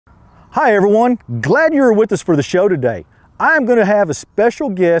Hi everyone, glad you're with us for the show today. I'm going to have a special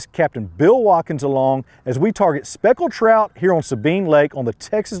guest, Captain Bill Watkins, along as we target speckled trout here on Sabine Lake on the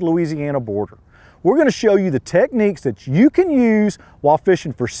Texas-Louisiana border. We're going to show you the techniques that you can use while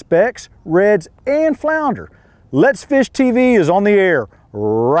fishing for specks, reds, and flounder. Let's Fish TV is on the air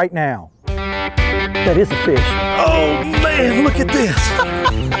right now. That is a fish. Oh man, look at this.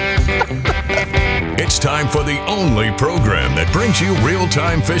 It's time for the only program that brings you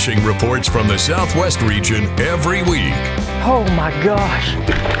real-time fishing reports from the Southwest region every week. Oh my gosh.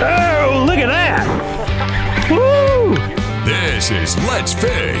 Oh, look at that. Woo! This is Let's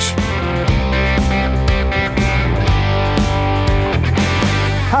Fish.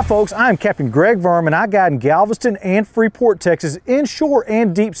 Hi folks, I'm Captain Greg Verman. I guide in Galveston and Freeport, Texas, inshore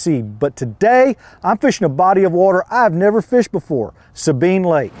and deep sea. But today, I'm fishing a body of water I've never fished before, Sabine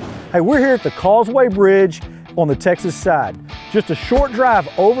Lake. Hey, we're here at the Causeway Bridge on the Texas side. Just a short drive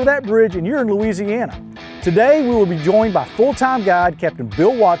over that bridge and you're in Louisiana. Today, we will be joined by full-time guide Captain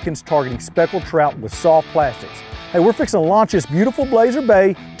Bill Watkins targeting speckled trout with soft plastics. Hey, we're fixing to launch this beautiful Blazer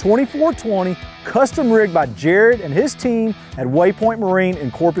Bay 2420 custom rigged by Jared and his team at Waypoint Marine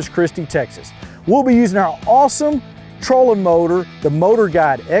in Corpus Christi, Texas. We'll be using our awesome trolling motor, the Motor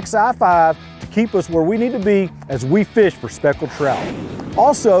Guide XI5, to keep us where we need to be as we fish for speckled trout.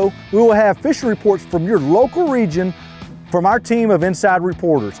 Also, we will have fishing reports from your local region from our team of inside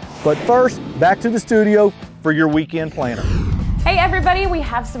reporters. But first, back to the studio for your weekend planner. Hey everybody, we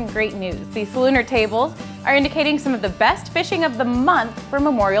have some great news. These lunar tables are indicating some of the best fishing of the month for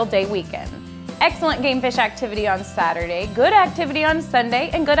Memorial Day weekend. Excellent game fish activity on Saturday, good activity on Sunday,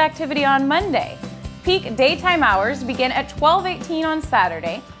 and good activity on Monday. Peak daytime hours begin at 12:18 on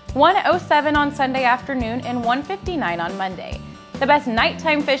Saturday, 1:07 on Sunday afternoon, and 1:59 on Monday. The best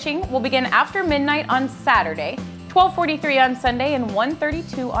nighttime fishing will begin after midnight on Saturday, 12:43 on Sunday, and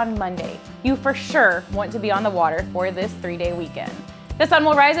 1:32 on Monday. You for sure want to be on the water for this 3-day weekend. The sun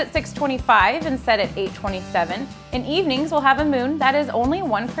will rise at 6:25 and set at 8:27, and evenings will have a moon that is only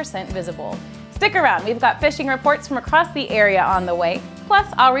 1% visible. Stick around, we've got fishing reports from across the area on the way, plus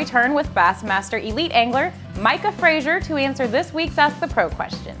I'll return with Bassmaster Elite Angler Micah Frazier to answer this week's Ask the Pro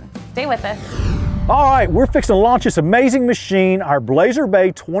question. Stay with us. All right, we're fixing to launch this amazing machine, our Blazer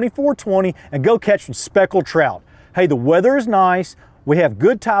Bay 2420, and go catch some speckled trout. Hey, the weather is nice. We have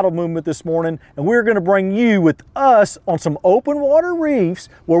good tidal movement this morning, and we're going to bring you with us on some open water reefs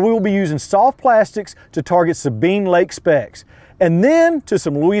where we will be using soft plastics to target Sabine Lake specks, and then to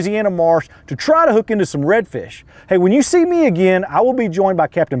some Louisiana marsh to try to hook into some redfish. Hey, when you see me again, I will be joined by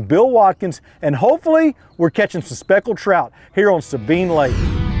Captain Bill Watkins, and hopefully we're catching some speckled trout here on Sabine Lake.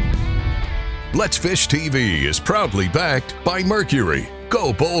 Let's Fish TV is proudly backed by Mercury,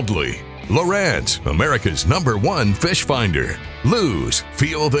 Go Boldly, Lowrance, America's #1 fish finder, Lou's,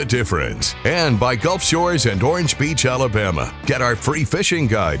 feel the difference, and by Gulf Shores and Orange Beach, Alabama. Get our free fishing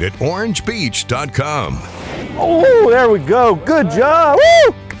guide at orangebeach.com. Oh, there we go. Good job.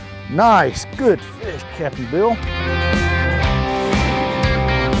 Woo! Nice. Good fish, Captain Bill.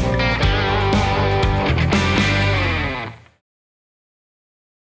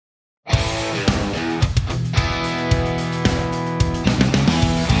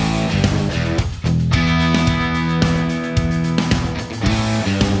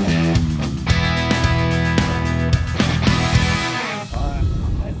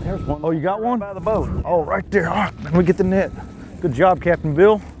 Oh, you got one? By the boat. Oh, right there. All right, let me get the net. Good job, Captain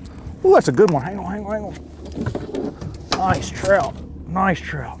Bill. Oh, that's a good one. Hang on, hang on, hang on. Nice trout. Nice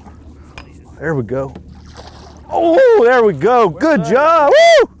trout. There we go. Oh, there we go. Good job.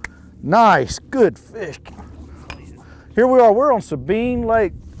 Woo! Nice. Good fish. Here we are. We're on Sabine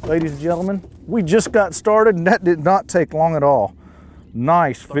Lake, ladies and gentlemen. We just got started, and that did not take long at all.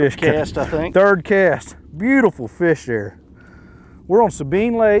 Nice fish. Third cast, I think. Third cast. Beautiful fish there. We're on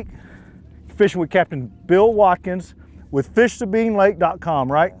Sabine Lake, fishing with Captain Bill Watkins with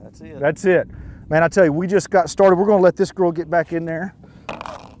FishSabineLake.com, right? That's it. That's it. Man, I tell you, we just got started. We're gonna let this girl get back in there.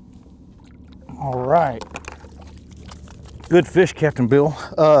 All right. Good fish, Captain Bill.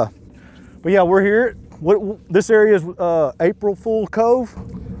 But yeah, we're here. This area is April Fool Cove?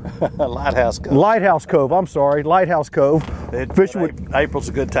 Lighthouse Cove. Lighthouse Cove, I'm sorry, Lighthouse Cove. Fishing with April's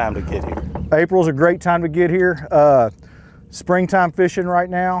a good time to get here. April's a great time to get here. Springtime fishing right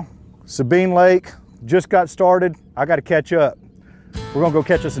now. Sabine Lake, just got started. I got to catch up. We're gonna go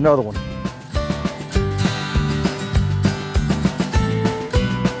catch us another one.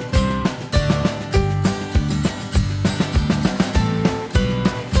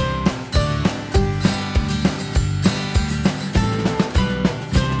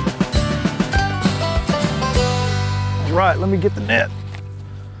 All right, let me get the net.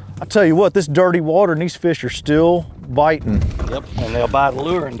 I tell you what, this dirty water and these fish are still biting. Yep, and they'll bite a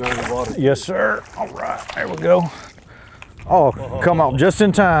lure in dirty water. Yes, sir. All right, there we go. Oh, come out just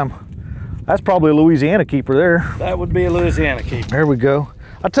in time. That's probably a Louisiana keeper there. That would be a Louisiana keeper. There we go.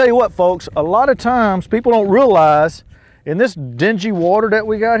 I tell you what, folks, a lot of times people don't realize in this dingy water that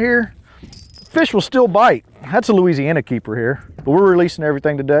we got here, fish will still bite. That's a Louisiana keeper here, but we're releasing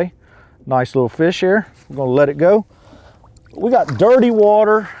everything today. Nice little fish here. We're gonna let it go. We got dirty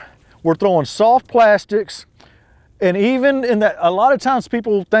water. We're throwing soft plastics. And even in that, a lot of times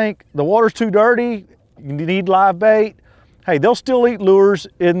people think the water's too dirty, you need live bait. Hey, they'll still eat lures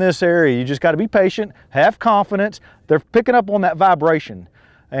in this area. You just gotta be patient, have confidence. They're picking up on that vibration.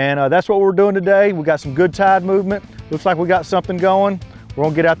 And that's what we're doing today. We got some good tide movement. Looks like we got something going. We're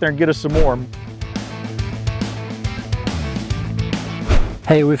gonna get out there and get us some more.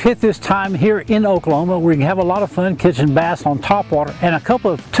 Hey, we've hit this time here in Oklahoma where you can have a lot of fun catching bass on topwater in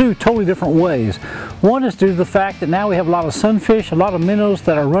two totally different ways. One is due to the fact that now we have a lot of sunfish, a lot of minnows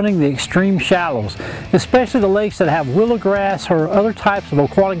that are running the extreme shallows, especially the lakes that have willow grass or other types of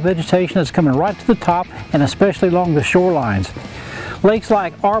aquatic vegetation that's coming right to the top, and especially along the shorelines. Lakes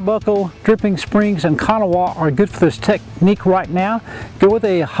like Arbuckle, Dripping Springs, and Kanawha are good for this technique right now. Go with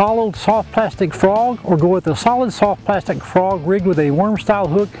a hollowed soft plastic frog or go with a solid soft plastic frog rigged with a worm style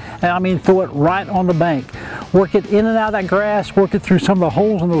hook, and I mean throw it right on the bank. Work it in and out of that grass, work it through some of the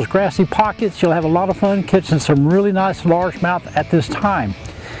holes in those grassy pockets. You'll have a lot of fun catching some really nice largemouth at this time.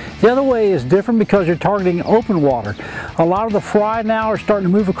 The other way is different because you're targeting open water. A lot of the fry now are starting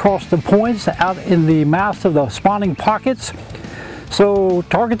to move across the points out in the mouths of the spawning pockets. So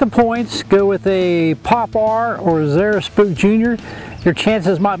target the points, go with a Pop R or a Zara Spook Jr. Your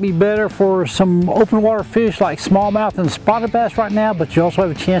chances might be better for some open water fish like smallmouth and spotted bass right now, but you also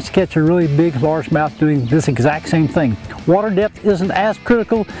have a chance to catch a really big largemouth doing this exact same thing. Water depth isn't as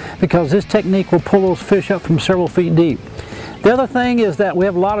critical because this technique will pull those fish up from several feet deep. The other thing is that we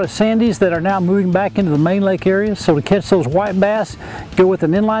have a lot of sandies that are now moving back into the main lake area, so to catch those white bass, go with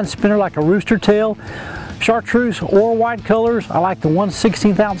an inline spinner like a rooster tail, chartreuse or white colors. I like the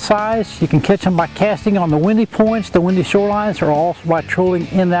 1/16 ounce size. You can catch them by casting on the windy points, the windy shorelines, or also by trolling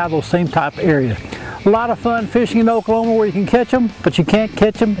in and out of those same type areas. A lot of fun fishing in Oklahoma where you can catch them, but you can't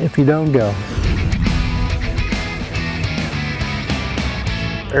catch them if you don't go.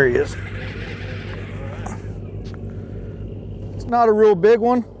 There he is. It's not a real big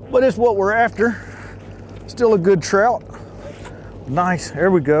one, but it's what we're after. Still a good trout. Nice, there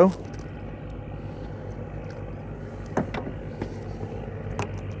we go.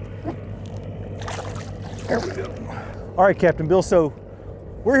 There we go. All right, Captain Bill, so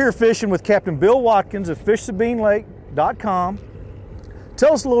we're here fishing with Captain Bill Watkins of FishSabineLake.com.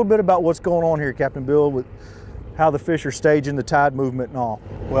 Tell us a little bit about what's going on here, Captain Bill, with how the fish are staging the tide movement and all.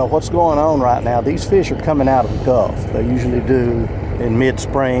 Well, what's going on right now, these fish are coming out of the Gulf. They usually do in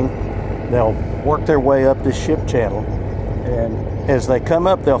mid-spring. They'll work their way up this ship channel, and as they come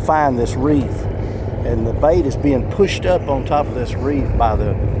up, they'll find this reef. And the bait is being pushed up on top of this reef by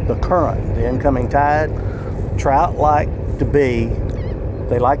the current, the incoming tide. Trout they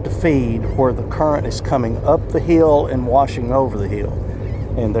like to feed where the current is coming up the hill and washing over the hill.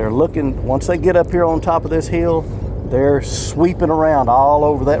 And they're looking, once they get up here on top of this hill, they're sweeping around all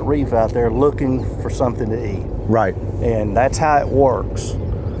over that reef out there looking for something to eat. Right. And that's how it works.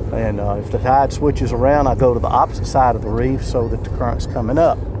 And if the tide switches around, I go to the opposite side of the reef so that the current's coming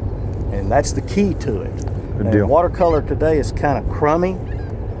up. And that's the key to it. Good deal. Watercolor today is kind of crummy,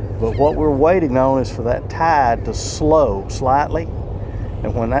 but what we're waiting on is for that tide to slow slightly.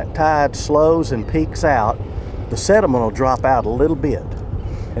 And when that tide slows and peaks out, the sediment will drop out a little bit.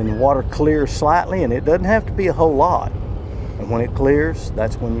 And the water clears slightly, and it doesn't have to be a whole lot. And when it clears,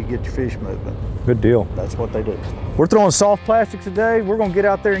 that's when you get your fish movement. Good deal. That's what they do. We're throwing soft plastic today. We're gonna get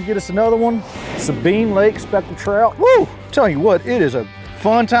out there and get us another one. Sabine Lake speckled trout. Woo! Telling you what, it is a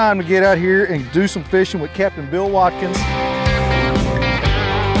fun time to get out here and do some fishing with Captain Bill Watkins.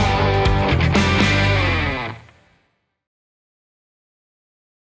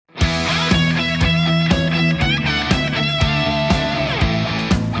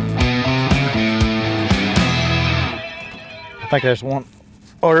 I think that's one.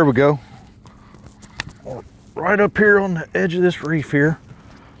 Oh, there we go. Right up here on the edge of this reef here.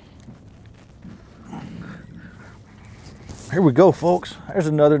 Here we go, folks. There's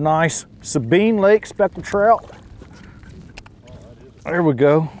another nice Sabine Lake speckled trout. There we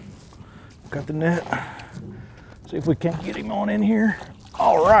go. Got the net. See if we can't get him on in here.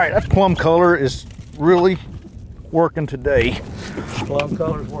 All right, that plum color is really working today. Plum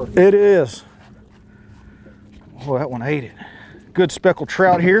color's working. It is. Oh, that one ate it. Good speckled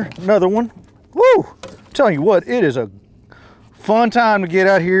trout here. Another one. Woo! I'm telling you what, it is a fun time to get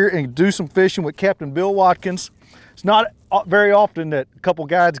out here and do some fishing with Captain Bill Watkins. It's not very often that a couple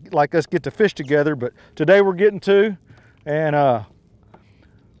guys like us get to fish together, but today we're getting to, and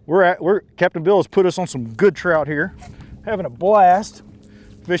Captain Bill has put us on some good trout here. Having a blast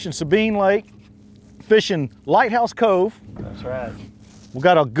fishing Sabine Lake, fishing Lighthouse Cove. That's right. We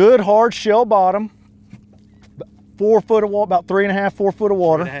got a good hard shell bottom, 4 foot of water, about 3.5, 4 foot of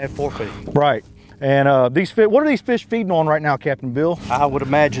water. 3.5, 4 feet. Right. And these fish, what are these fish feeding on right now, Captain Bill? I would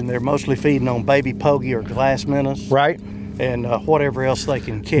imagine they're mostly feeding on baby pogie or glass minnows. Right. And whatever else they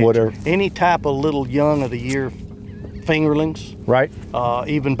can catch. Whatever. Any type of little young of the year fingerlings. Right.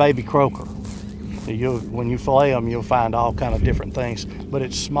 Even baby croaker. When you fillet them, you'll find all kind of different things. But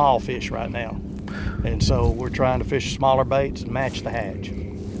it's small fish right now. And so we're trying to fish smaller baits and match the hatch.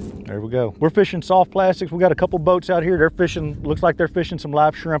 There we go. We're fishing soft plastics. We got a couple boats out here. They're fishing, looks like they're fishing some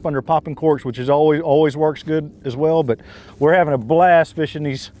live shrimp under popping corks, which is always works good as well. But we're having a blast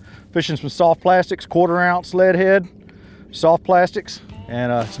fishing some soft plastics, 1/4 ounce lead head, soft plastics,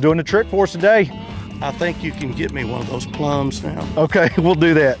 and it's doing the trick for us today. I think you can get me one of those plums now. Okay, we'll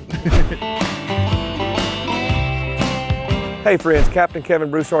do that. Hey friends, Captain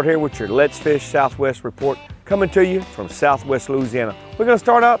Kevin Broussard here with your Let's Fish Southwest report, coming to you from Southwest Louisiana. We're going to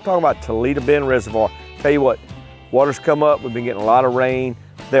start out talking about Toledo Bend Reservoir. Tell you what, water's come up, we've been getting a lot of rain.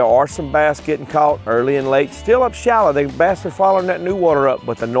 There are some bass getting caught early and late, still up shallow. The bass are following that new water up,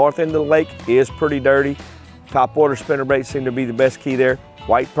 but the north end of the lake is pretty dirty. Top water spinnerbaits seem to be the best key there.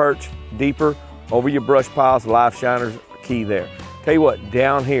 White perch, deeper, over your brush piles, live shiners, key there. Tell you what,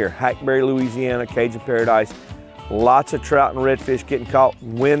 down here, Hackberry, Louisiana, Cajun Paradise, lots of trout and redfish getting caught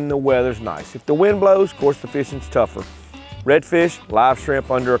when the weather's nice. If the wind blows, of course, the fishing's tougher. Redfish, live shrimp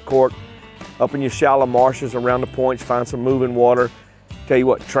under a cork, up in your shallow marshes around the points, find some moving water. Tell you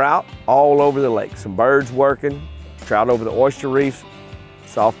what, trout all over the lake. Some birds working, trout over the oyster reefs,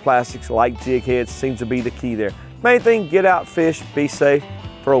 soft plastics, light jig heads seems to be the key there. Main thing, get out, fish, be safe.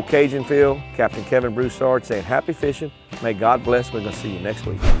 For Old Cajun Phil, Captain Kevin Broussard saying happy fishing. May God bless. We're going to see you next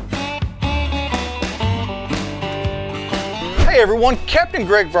week. Hey everyone, Captain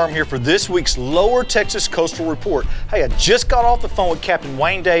Greg Verm here for this week's Lower Texas Coastal Report. Hey, I just got off the phone with Captain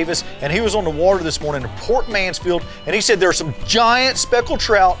Wayne Davis, and he was on the water this morning in Port Mansfield, and he said there are some giant speckled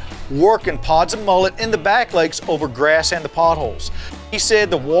trout working pods of mullet in the back lakes over grass and the potholes. He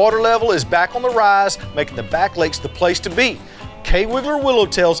said the water level is back on the rise, making the back lakes the place to be. K-Wiggler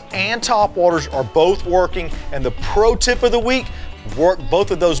Willowtails and topwaters are both working, and the pro tip of the week, work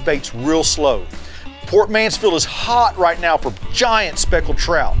both of those baits real slow. Port Mansfield is hot right now for giant speckled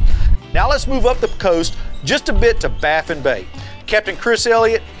trout. Now let's move up the coast just a bit to Baffin Bay. Captain Chris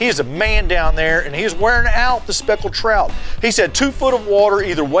Elliott, he is a man down there, and he is wearing out the speckled trout. He said 2 foot of water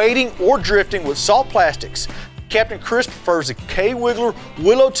either wading or drifting with salt plastics. Captain Chris prefers the K-Wiggler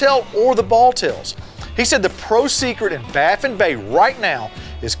Willowtail or the Balltails. He said the pro secret in Baffin Bay right now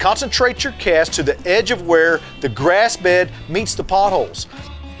is concentrate your cast to the edge of where the grass bed meets the potholes.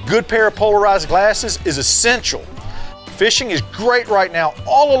 Good pair of polarized glasses is essential. Fishing is great right now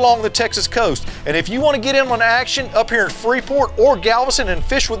all along the Texas coast, and if you want to get in on action up here in Freeport or Galveston and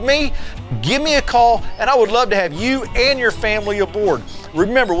fish with me, give me a call and I would love to have you and your family aboard.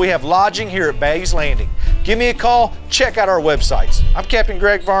 Remember, we have lodging here at Baggy's Landing. Give me a call, check out our websites. I'm Captain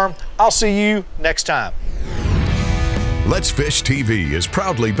Greg Verm. I'll see you next time. Let's Fish TV is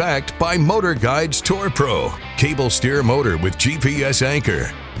proudly backed by Motor Guides Tour Pro, cable steer motor with GPS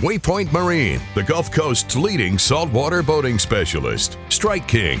anchor, Waypoint Marine, the Gulf Coast's leading saltwater boating specialist, Strike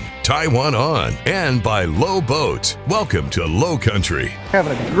King, Taiwan On, and by Low Boats. Welcome to Low Country.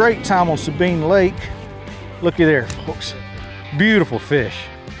 Having a great time on Sabine Lake. Looky there, folks. Beautiful fish.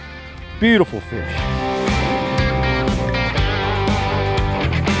 Beautiful fish.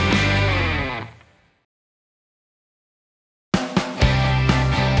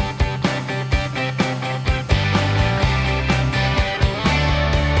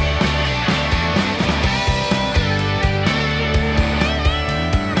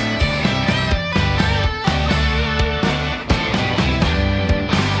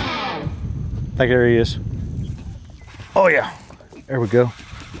 I think there he is. Oh yeah, there we go.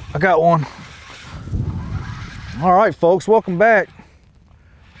 I got one. All right, folks, welcome back.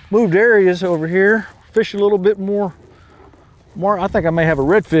 Moved areas over here. Fish a little bit more. I think I may have a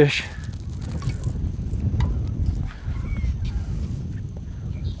redfish.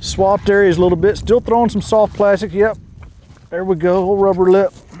 Swapped areas a little bit. Still throwing some soft plastic. Yep. There we go. Old rubber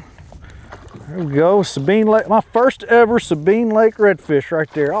lip. There we go. Sabine Lake. My first ever Sabine Lake redfish right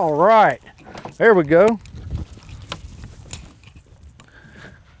there. All right. There we go.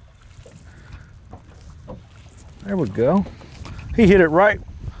 There we go. He hit it right.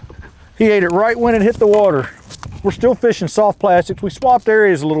 He ate it right when it hit the water. We're still fishing soft plastics. We swapped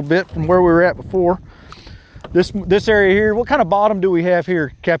areas a little bit from where we were at before. This area here, what kind of bottom do we have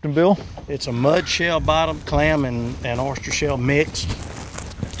here, Captain Bill? It's a mud shell bottom, clam and oyster shell mixed.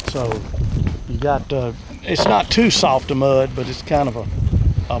 So you got, it's not too soft a mud, but it's kind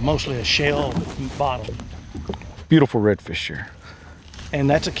of mostly a shell bottom. Beautiful redfish here. And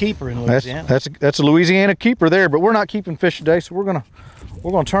that's a keeper in Louisiana. That's a Louisiana keeper there, but we're not keeping fish today, so we're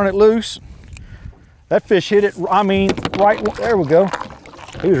gonna turn it loose. That fish hit it, I mean, right, there we go.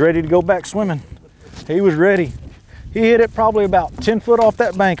 He was ready to go back swimming. He was ready. He hit it probably about 10 foot off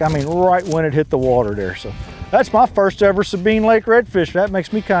that bank. I mean, right when it hit the water there. So that's my first ever Sabine Lake redfish. That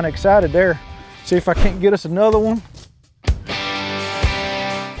makes me kind of excited there. See if I can't get us another one.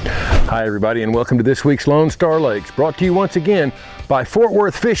 Hi everybody, and welcome to this week's Lone Star Lakes, brought to you once again by Fort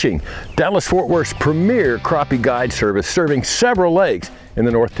Worth Fishing, Dallas-Fort Worth's premier crappie guide service, serving several lakes in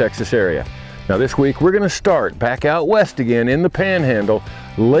the North Texas area. Now this week we're going to start back out west again in the Panhandle,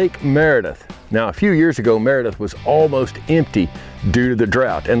 Lake Meredith. Now a few years ago Meredith was almost empty due to the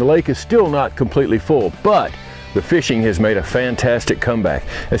drought, and the lake is still not completely full, but the fishing has made a fantastic comeback,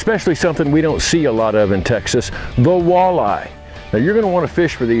 especially something we don't see a lot of in Texas, the walleye. Now you're going to want to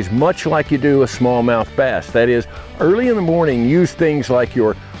fish for these much like you do a smallmouth bass. That is, early in the morning use things like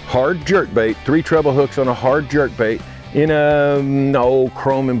your hard jerkbait, 3 treble hooks on a hard jerkbait in a old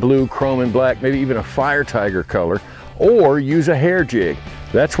chrome and blue, chrome and black, maybe even a fire tiger color, or use a hair jig.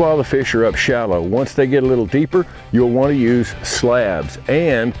 That's while the fish are up shallow. Once they get a little deeper, you'll want to use slabs.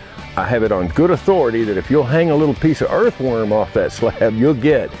 And I have it on good authority that if you'll hang a little piece of earthworm off that slab, you'll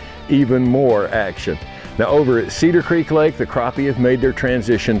get even more action. Now over at Cedar Creek Lake, the crappie have made their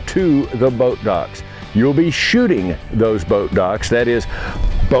transition to the boat docks. You'll be shooting those boat docks. That is,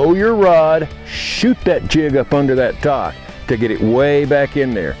 bow your rod, shoot that jig up under that dock to get it way back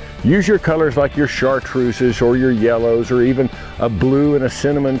in there. Use your colors like your chartreuses or your yellows or even a blue and a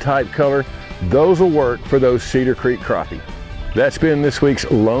cinnamon type color. Those will work for those Cedar Creek crappie. That's been this week's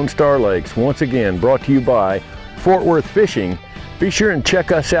Lone Star Lakes, once again brought to you by Fort Worth Fishing. Be sure and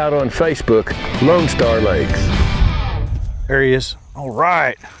check us out on Facebook, Lone Star Lakes. There he is. All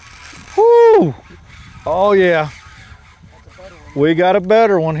right. Woo! Oh yeah. We got a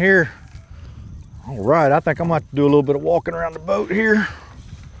better one here. All right, I think I'm going to do a little bit of walking around the boat here.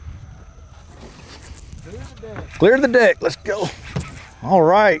 Clear the deck, let's go. All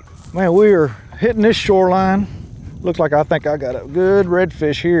right, man, we are hitting this shoreline. Looks like I think I got a good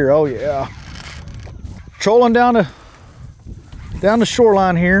redfish here. Oh yeah. Trolling down the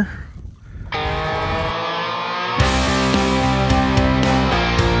shoreline here.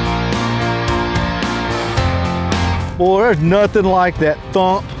 Boy, there's nothing like that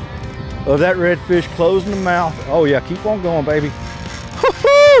thump of that redfish closing the mouth. Oh yeah, keep on going, baby.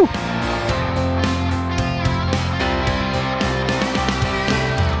 Woo-hoo!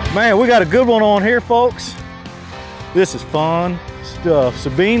 Man, we got a good one on here, folks. This is fun stuff.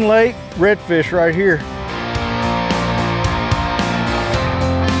 Sabine Lake redfish right here.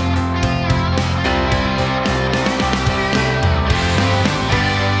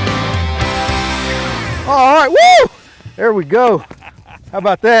 All right, woo! There we go. How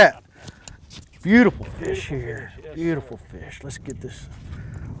about that? Beautiful fish here. Beautiful fish. Let's get this.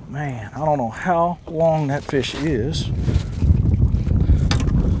 Man, I don't know how long that fish is.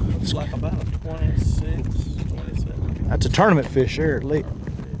 It's like about a 26, 27. That's a tournament fish there.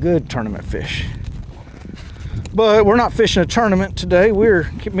 Good tournament fish. But we're not fishing a tournament today.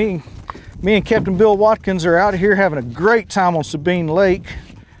 Me and Captain Bill Watkins are out here having a great time on Sabine Lake.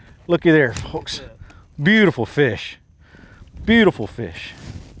 Looky there, folks. Beautiful fish. Beautiful fish.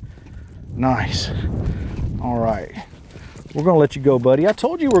 Nice. All right. We're gonna let you go, buddy. I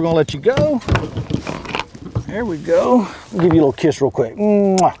told you we're gonna let you go. There we go. I'll give you a little kiss real quick.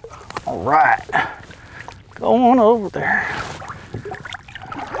 Mwah. All right. Go on over there.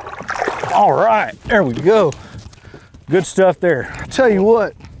 All right, there we go. Good stuff there. I tell you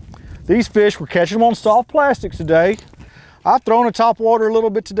what, these fish, we're catching them on soft plastics today. I've thrown a top water a little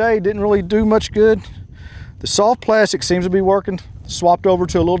bit today, didn't really do much good. The soft plastic seems to be working. Swapped over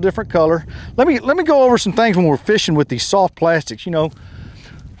to a little different color. Let me go over some things when we're fishing with these soft plastics. You know,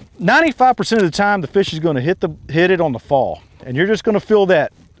 95% of the time the fish is going to hit it on the fall, and you're just going to feel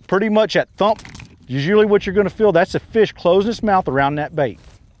that pretty much at thump. Usually what you're going to feel, that's a fish closing its mouth around that bait.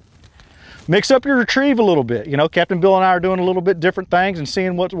 Mix up your retrieve a little bit. You know, Captain Bill and I are doing a little bit different things and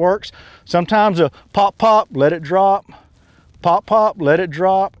seeing what works. Sometimes a pop, pop, let it drop. Pop, pop, let it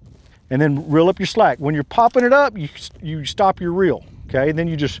drop. And then reel up your slack. When you're popping it up, you stop your reel, okay? And then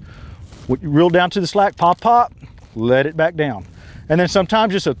you reel down to the slack, pop, pop, let it back down. And then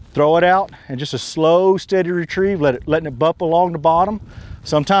sometimes just throw it out and just a slow, steady retrieve, letting it bump along the bottom.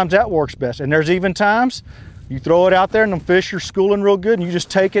 Sometimes that works best. And there's even times you throw it out there and the fish are schooling real good and you just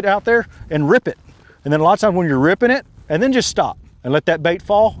take it out there and rip it. And then a lot of times when you're ripping it, and then just stop and let that bait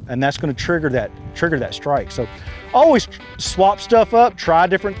fall, and that's gonna trigger that strike. So always swap stuff up, try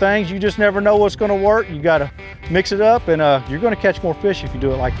different things. You just never know what's gonna work. You gotta mix it up, and you're gonna catch more fish if you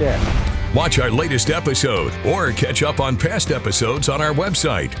do it like that. Watch our latest episode or catch up on past episodes on our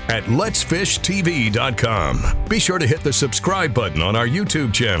website at letsfishtv.com. Be sure to hit the subscribe button on our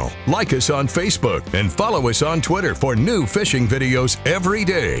YouTube channel, like us on Facebook, and follow us on Twitter for new fishing videos every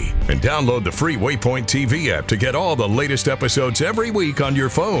day. And download the free Waypoint TV app to get all the latest episodes every week on your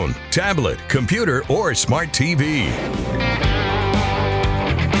phone, tablet, computer, or smart TV.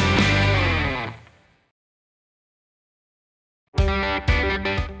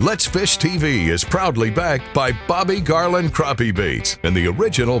 Let's Fish TV is proudly backed by Bobby Garland Crappie Baits and the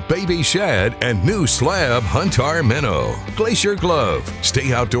original Baby Shad and new slab Huntar Minnow. Glacier Glove.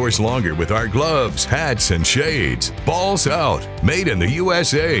 Stay outdoors longer with our gloves, hats, and shades. Balls Out. Made in the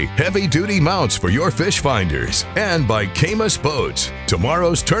USA. Heavy-duty mounts for your fish finders. And by Camus Boats.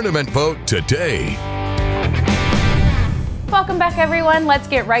 Tomorrow's tournament boat today. Welcome back, everyone. Let's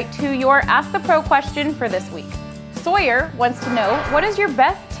get right to your Ask the Pro question for this week. Sawyer wants to know, what is your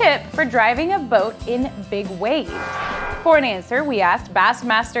best tip for driving a boat in big waves? For an answer, we asked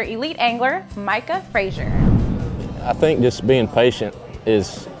Bassmaster Elite Angler Micah Frazier. I think just being patient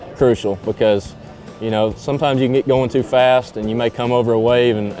is crucial because, you know, sometimes you can get going too fast and you may come over a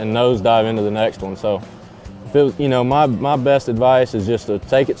wave and nose dive into the next one. So, if it was, you know, my best advice is just to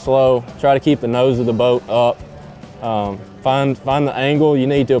take it slow, try to keep the nose of the boat up, find the angle you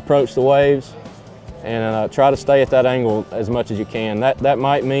need to approach the waves, and try to stay at that angle as much as you can. That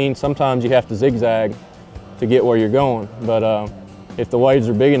might mean sometimes you have to zigzag to get where you're going, but if the waves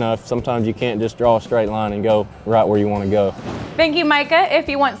are big enough, sometimes you can't just draw a straight line and go right where you want to go. Thank you, Micah. If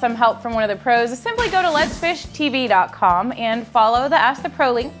you want some help from one of the pros, simply go to letsfishtv.com and follow the Ask the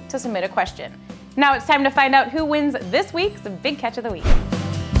Pro link to submit a question. Now it's time to find out who wins this week's Big Catch of the Week.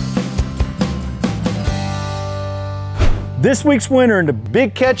 This week's winner in the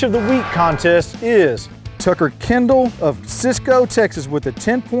Big Catch of the Week contest is Tucker Kendall of Cisco, Texas, with a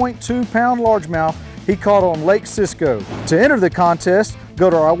 10.2-pound largemouth he caught on Lake Cisco. To enter the contest, go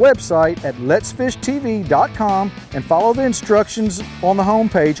to our website at letsfishtv.com and follow the instructions on the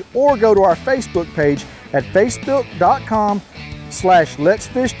homepage, or go to our Facebook page at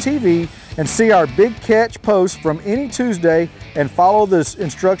facebook.com/letsfishtv and see our Big Catch posts from any Tuesday and follow the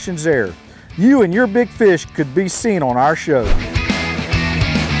instructions there. You and your big fish could be seen on our show.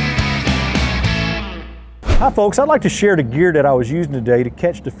 Hi folks, I'd like to share the gear that I was using today to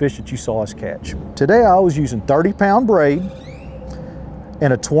catch the fish that you saw us catch. Today I was using 30-pound braid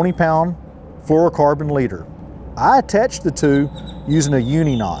and a 20-pound fluorocarbon leader. I attached the two using a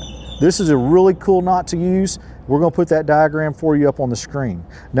uni knot. This is a really cool knot to use. We're going to put that diagram for you up on the screen.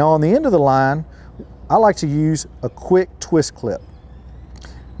 Now on the end of the line, I like to use a quick twist clip.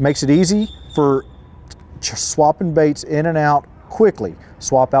 Makes it easy for swapping baits in and out quickly.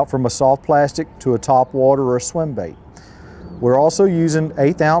 Swap out from a soft plastic to a top water or a swim bait. We're also using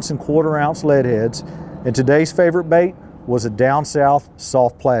 1/8 ounce and 1/4 ounce lead heads, and today's favorite bait was a down south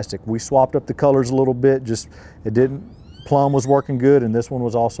soft plastic. We swapped up the colors a little bit, plum was working good and this one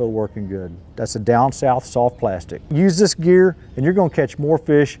was also working good. That's a down south soft plastic. Use this gear and you're going to catch more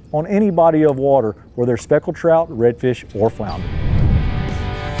fish on any body of water, whether they're speckled trout, redfish, or flounder.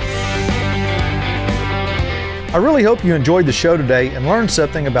 I really hope you enjoyed the show today and learned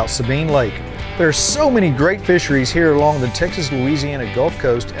something about Sabine Lake. There are so many great fisheries here along the Texas-Louisiana Gulf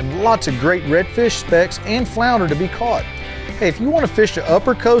Coast and lots of great redfish, specks, and flounder to be caught. Hey, if you want to fish the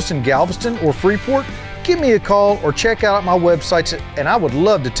Upper Coast in Galveston or Freeport, give me a call or check out my websites and I would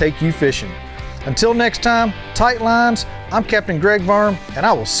love to take you fishing. Until next time, tight lines, I'm Captain Greg Varm and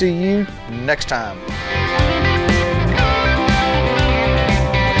I will see you next time.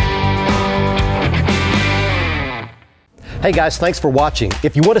 Hey guys, thanks for watching.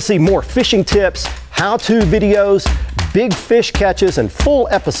 If you want to see more fishing tips, how-to videos, big fish catches, and full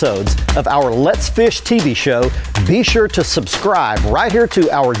episodes of our Let's Fish TV show, be sure to subscribe right here to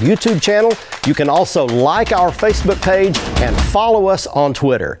our YouTube channel. You can also like our Facebook page and follow us on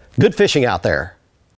Twitter. Good fishing out there.